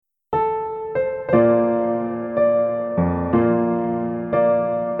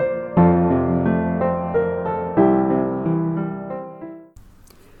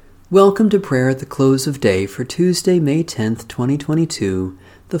Welcome to prayer at the close of day for Tuesday, May 10th, 2022,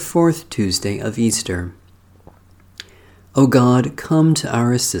 the fourth Tuesday of Easter. O God, come to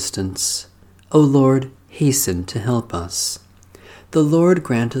our assistance. O Lord, hasten to help us. The Lord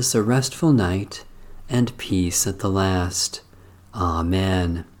grant us a restful night and peace at the last.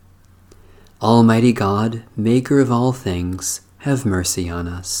 Amen. Almighty God, maker of all things, have mercy on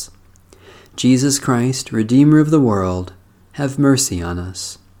us. Jesus Christ, Redeemer of the world, have mercy on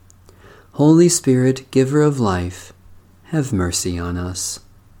us. Holy Spirit, giver of life, have mercy on us.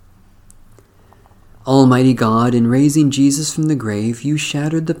 Almighty God, in raising Jesus from the grave, you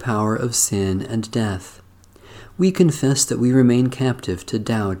shattered the power of sin and death. We confess that we remain captive to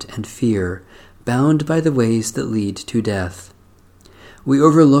doubt and fear, bound by the ways that lead to death. We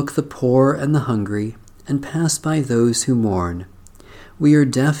overlook the poor and the hungry, and pass by those who mourn. We are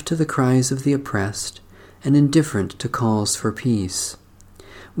deaf to the cries of the oppressed, and indifferent to calls for peace.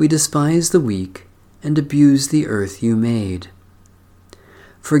 We despise the weak, and abuse the earth you made.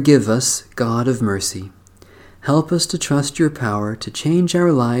 Forgive us, God of mercy. Help us to trust your power to change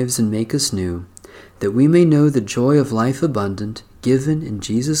our lives and make us new, that we may know the joy of life abundant given in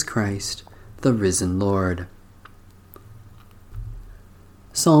Jesus Christ, the risen Lord.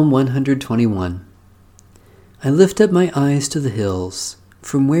 Psalm 121. I lift up my eyes to the hills.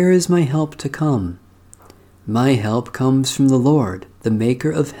 From where is my help to come? My help comes from the Lord, the maker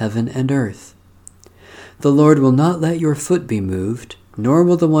of heaven and earth. The Lord will not let your foot be moved, nor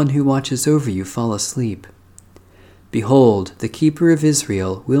will the one who watches over you fall asleep. Behold, the keeper of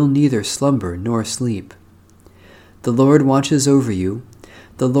Israel will neither slumber nor sleep. The Lord watches over you.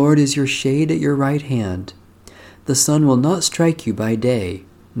 The Lord is your shade at your right hand. The sun will not strike you by day,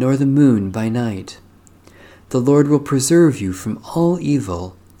 nor the moon by night. The Lord will preserve you from all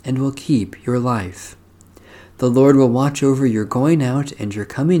evil, and will keep your life. The Lord will watch over your going out and your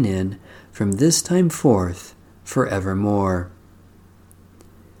coming in from this time forth forevermore.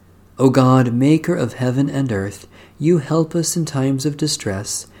 O God, maker of heaven and earth, you help us in times of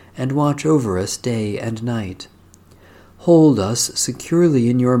distress and watch over us day and night. Hold us securely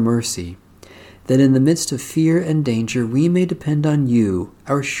in your mercy, that in the midst of fear and danger we may depend on you,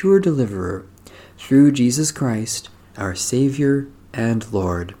 our sure deliverer, through Jesus Christ, our Savior and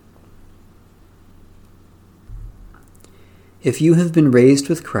Lord. If you have been raised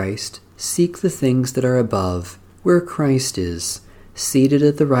with Christ, seek the things that are above, where Christ is, seated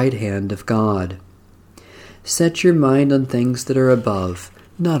at the right hand of God. Set your mind on things that are above,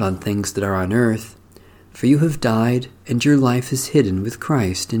 not on things that are on earth, for you have died, and your life is hidden with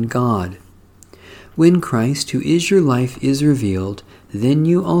Christ in God. When Christ, who is your life, is revealed, then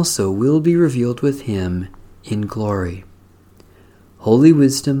you also will be revealed with him in glory. Holy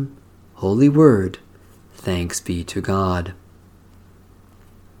wisdom, holy word, thanks be to God.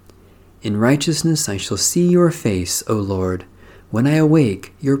 In righteousness I shall see your face, O Lord. When I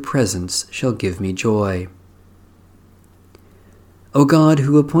awake, your presence shall give me joy. O God,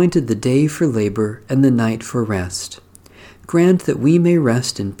 who appointed the day for labor and the night for rest, grant that we may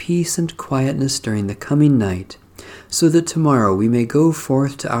rest in peace and quietness during the coming night, so that tomorrow we may go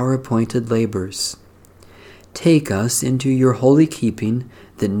forth to our appointed labors. Take us into your holy keeping,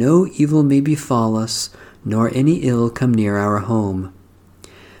 that no evil may befall us, nor any ill come near our home.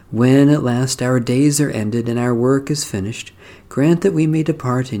 When at last our days are ended and our work is finished, grant that we may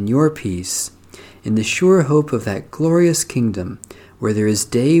depart in your peace, in the sure hope of that glorious kingdom where there is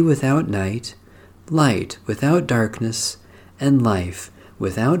day without night, light without darkness, and life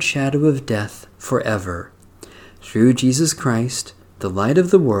without shadow of death forever. Through Jesus Christ, the light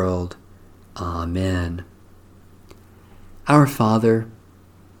of the world. Amen. Our Father,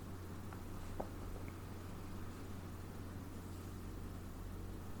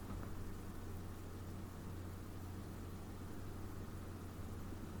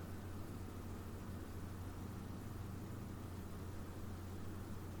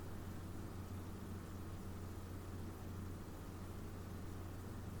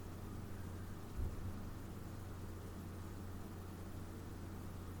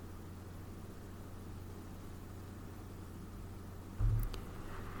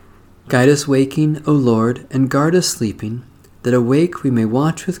 guide us waking, O Lord, and guard us sleeping, that awake we may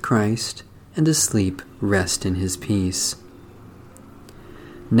watch with Christ, and asleep rest in his peace.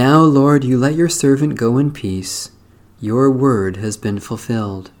 Now, Lord, you let your servant go in peace. Your word has been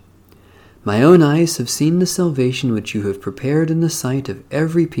fulfilled. My own eyes have seen the salvation which you have prepared in the sight of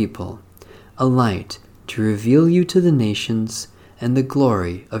every people, a light to reveal you to the nations and the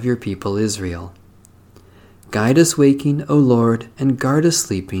glory of your people Israel. Guide us waking, O Lord, and guard us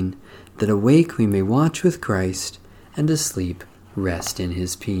sleeping, that awake we may watch with Christ, and asleep rest in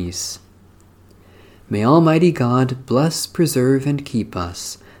his peace. May Almighty God bless, preserve, and keep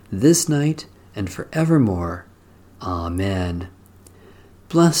us this night and forevermore. Amen.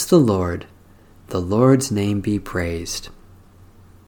 Bless the Lord. The Lord's name be praised.